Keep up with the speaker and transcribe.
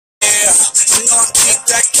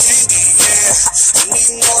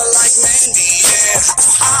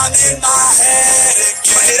I'm in my head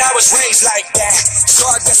again. I was raised like that, so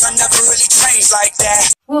I guess I never really changed like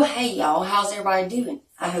that. Well, hey y'all, how's everybody doing?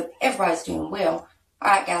 I hope everybody's doing well.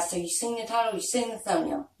 Alright guys, so you've seen the title, you've seen the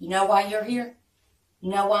thumbnail. You know why you're here? You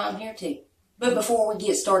know why I'm here too. But before we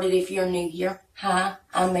get started, if you're new here, hi,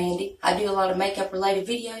 I'm Mandy. I do a lot of makeup related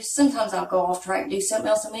videos. Sometimes I'll go off track and do something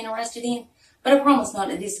else I'm interested in, but I promise not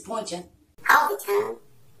to disappoint you. All the time.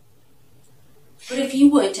 But if you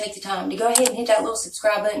would take the time to go ahead and hit that little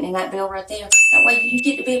subscribe button and that bell right there, that way you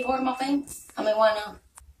get to be a part of my family. I mean, why not?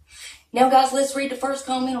 Now guys, let's read the first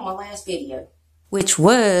comment on my last video, which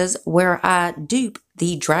was where I dupe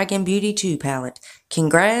the Dragon Beauty 2 palette.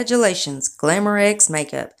 Congratulations, Glamour X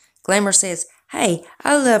Makeup. Glamour says, "Hey,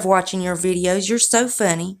 I love watching your videos. You're so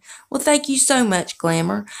funny." Well, thank you so much,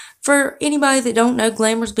 Glamour. For anybody that don't know,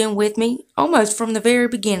 Glamour's been with me almost from the very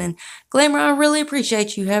beginning. Glamour, I really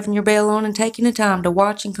appreciate you having your bell on and taking the time to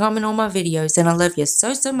watch and comment on my videos, and I love you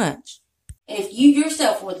so, so much. And if you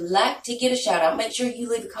yourself would like to get a shout out, make sure you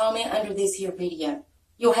leave a comment under this here video.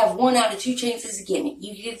 You'll have 1 out of 2 chances of getting it.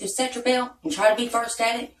 You can either set your bell and try to be first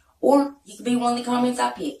at it, or you can be one of the comments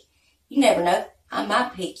I pick. You never know. I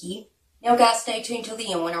might pick you. Now guys, stay tuned till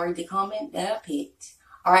the end when I read the comment that I picked.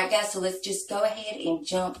 Alright guys, so let's just go ahead and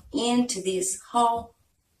jump into this haul.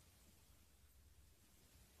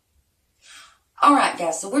 Alright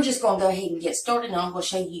guys, so we're just going to go ahead and get started, and I'm going to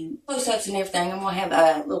show you close-ups and everything. I'm going to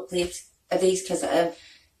have little clips of these because,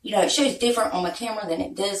 you know, it shows different on my camera than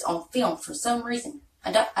it does on film for some reason.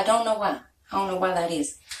 I don't know why. I don't know why that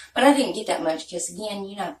is. But I didn't get that much because, again,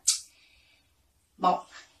 you know,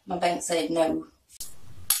 my bank said no.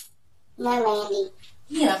 No, Mandy.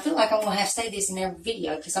 Yeah, I feel like I'm going to have to say this in every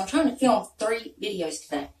video because I'm trying to film 3 videos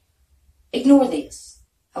today. Ignore this,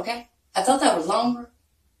 okay? I thought that was longer.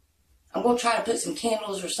 I'm going to try to put some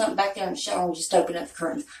candles or something back there in the shower and just open up the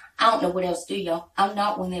curtains. I don't know what else to do, y'all. I'm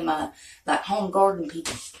not one of them, like, home garden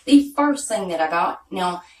people. The first thing that I got,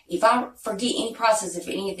 now, if I forget any prices of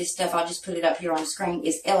any of this stuff, I'll just put it up here on the screen,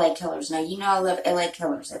 is LA Colors. Now, you know I love LA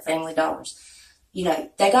Colors at Family Dollars. You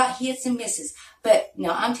know, they got hits and misses. But,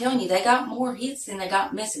 now, I'm telling you, they got more hits than they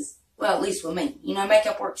got misses. Well, at least with me. You know,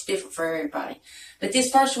 makeup works different for everybody. But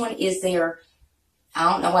this first one is their,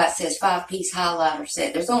 I don't know why it says 5-piece highlighter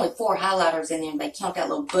set. There's only 4 highlighters in there, and they count that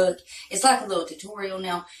little book. It's like a little tutorial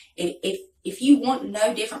now. If you want to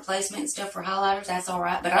know different placement and stuff for highlighters, that's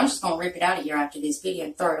alright. But I'm just going to rip it out of here after this video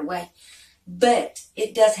and throw it away. But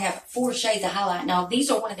it does have 4 shades of highlight. Now,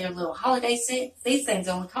 these are one of their little holiday sets. These things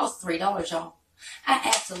only cost $3, y'all. I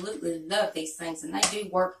absolutely love these things, and they do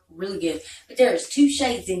work really good. But there is 2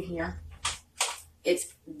 shades in here. It's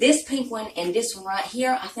this pink one and this one right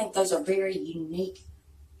here. I think those are very unique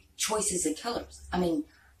choices of colors. I mean,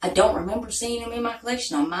 I don't remember seeing them in my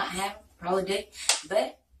collection. I might have, probably do.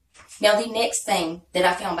 But now the next thing that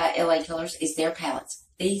I found by LA Colors is their palettes.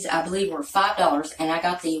 These, I believe, were $5, and I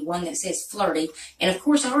got the one that says Flirty. And, of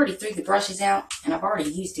course, I already threw the brushes out, and I've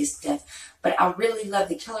already used this stuff. But I really love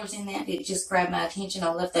the colors in that. It just grabbed my attention. I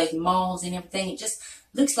love those malls and everything. It just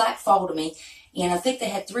looks like fall to me. And I think they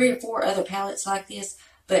had 3 or 4 other palettes like this,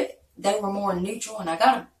 but they were more neutral. And I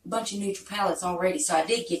got a bunch of neutral palettes already, so I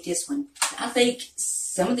did get this one. I think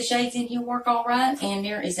some of the shades in here work all right, and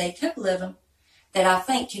there is a couple of them that I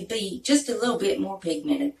think could be just a little bit more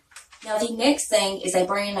pigmented. Now, the next thing is a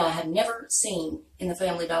brand I have never seen in the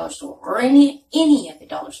Family Dollar store, or any of the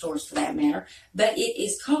dollar stores for that matter, but it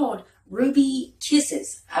is called Ruby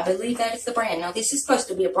Kisses. I believe that is the brand. Now, this is supposed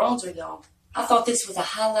to be a bronzer, y'all. I thought this was a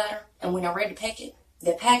highlighter, and when I read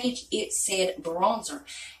the package, it said bronzer,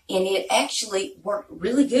 and it actually worked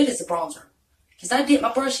really good as a bronzer. Because I dipped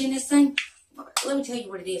my brush in this thing. Let me tell you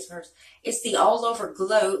what it is first. It's the All Over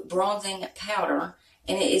Glow Bronzing Powder,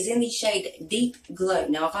 and it is in the shade Deep Glow.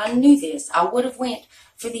 Now, if I knew this, I would have went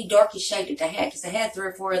for the darkest shade that they had, because they had 3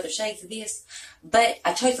 or 4 other shades of this. But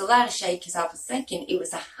I chose the lightest shade because I was thinking it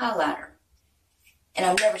was a highlighter. And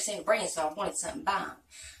I've never seen a brand, so I wanted something by them.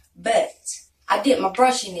 But I dipped my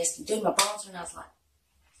brush in this to do my bronzer, and I was like,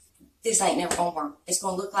 this ain't never going to work. It's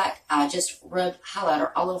going to look like I just rubbed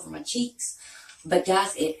highlighter all over my cheeks. But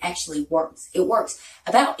guys, it actually works. It works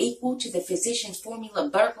about equal to the Physicians Formula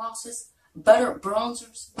butter glosses. Butter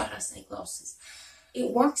bronzers. Why did I say glosses?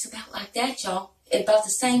 It works about like that, y'all. About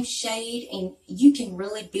the same shade, and you can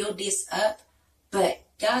really build this up. But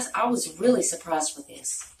guys, I was really surprised with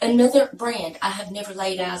this. Another brand I have never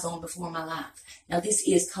laid eyes on before in my life. Now, this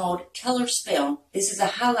is called Color Spell. This is a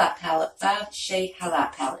highlight palette, 5-shade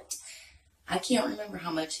highlight palette. I can't remember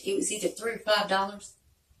how much. It was either $3 or $5.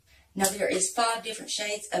 Now, there is 5 different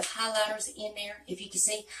shades of highlighters in there, if you can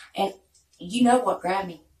see. And you know what grabbed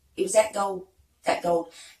me? It was that gold. that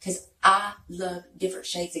gold, because I love different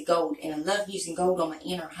shades of gold, and I love using gold on my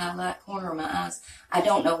inner highlight corner of my eyes. I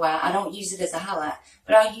don't know why. I don't use it as a highlight,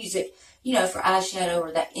 but I use it, you know, for eyeshadow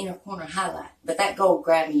or that inner corner highlight. But that gold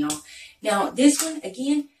grabbed me, y'all. Now, this one,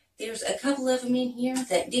 again, there's a couple of them in here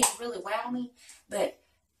that didn't really wow me, but,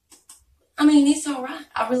 I mean, it's all right.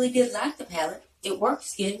 I really did like the palette. It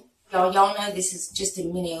works good. Y'all know this is just a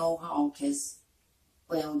mini old haul, because,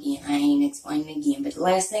 well, again, I ain't explaining again, but the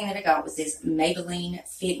last thing that I got was this Maybelline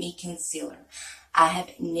Fit Me Concealer. I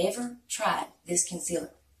have never tried this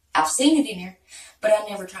concealer. I've seen it in there, but I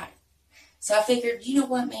never tried it. So I figured, you know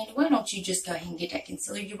what, Mandy, why don't you just go ahead and get that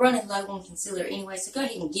concealer? You're running low on concealer anyway, so go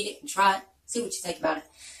ahead and get it and try it. See what you think about it.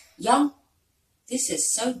 Y'all, this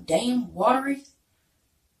is so damn watery.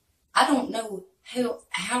 I don't know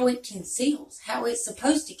how it conceals, how it's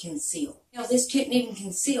supposed to conceal. You know, this couldn't even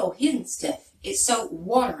conceal hidden stuff. It's so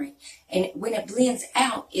watery, and when it blends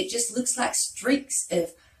out, it just looks like streaks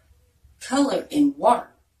of color in water.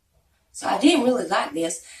 So I didn't really like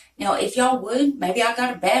this. Now, if y'all would, maybe I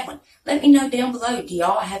got a bad one. Let me know down below.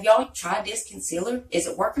 Have y'all tried this concealer? Is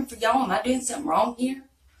it working for y'all? Am I doing something wrong here?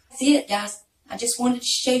 That's it, guys. I just wanted to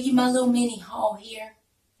show you my little mini haul here.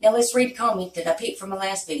 Now let's read a comment that I picked from my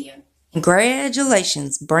last video.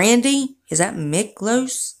 Congratulations, Brandy. Is that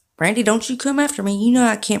Miklos? Brandy, don't you come after me. You know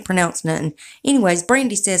I can't pronounce nothing. Anyways,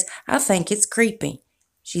 Brandy says, I think it's creepy.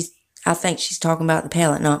 I think she's talking about the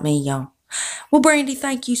palette, not me, y'all. Well, Brandy,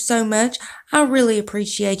 thank you so much. I really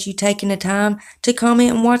appreciate you taking the time to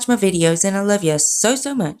comment and watch my videos, and I love you so,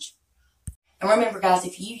 so much. And remember, guys,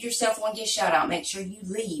 if you yourself want to get a shout out, make sure you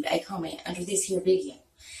leave a comment under this here video.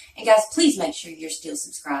 And guys, please make sure you're still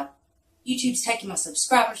subscribed. YouTube's taking my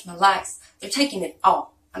subscribers, my likes. They're taking it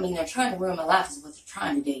all. I mean, they're trying to ruin my life is what they're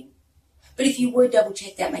trying to do. But if you would double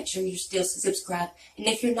check that, make sure you're still subscribed. And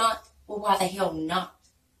if you're not, well, why the hell not?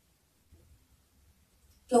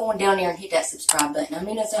 Go on down there and hit that subscribe button. I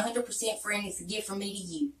mean, it's 100% free and it's a gift from me to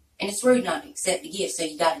you. And it's rude not to accept the gift, so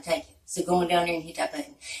you got to take it. So go on down there and hit that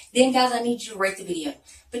button. Then, guys, I need you to rate the video.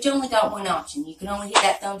 But you only got one option. You can only hit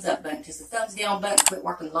that thumbs up button, because the thumbs down button quit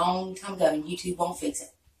working a long time ago and YouTube won't fix it.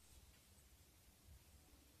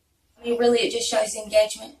 I mean, really, it just shows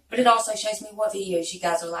engagement, but it also shows me what videos you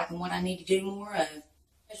guys are liking, what I need to do more of.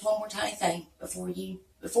 There's one more tiny thing before you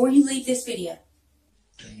leave this video.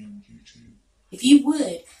 Damn YouTube. If you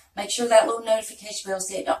would, make sure that little notification bell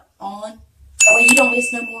set on. That way you don't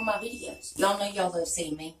miss no more of my videos. Y'all know y'all love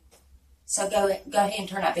seeing me. So go ahead and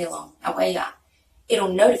turn that bell on. That way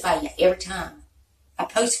it'll notify you every time I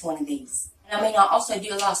post one of these. And I mean, I also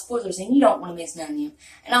do a lot of spoilers, and you don't want to miss none of them.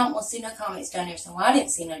 And I don't want to see no comments down there saying, well, I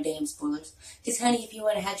didn't see no damn spoilers. Because, honey, if you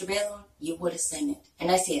would have had your bell on, you would have seen it. And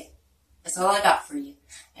that's it. That's all I got for you.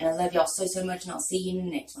 And I love y'all so, so much, and I'll see you in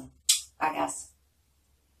the next one. Bye, guys.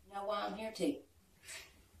 You know why I'm here, too.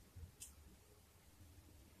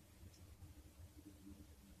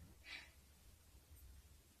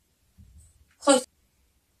 Close.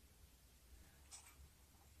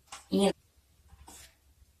 You know.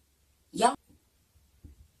 Y'all.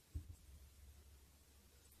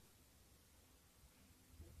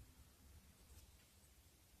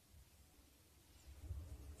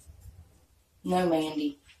 No,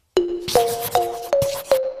 Mandy.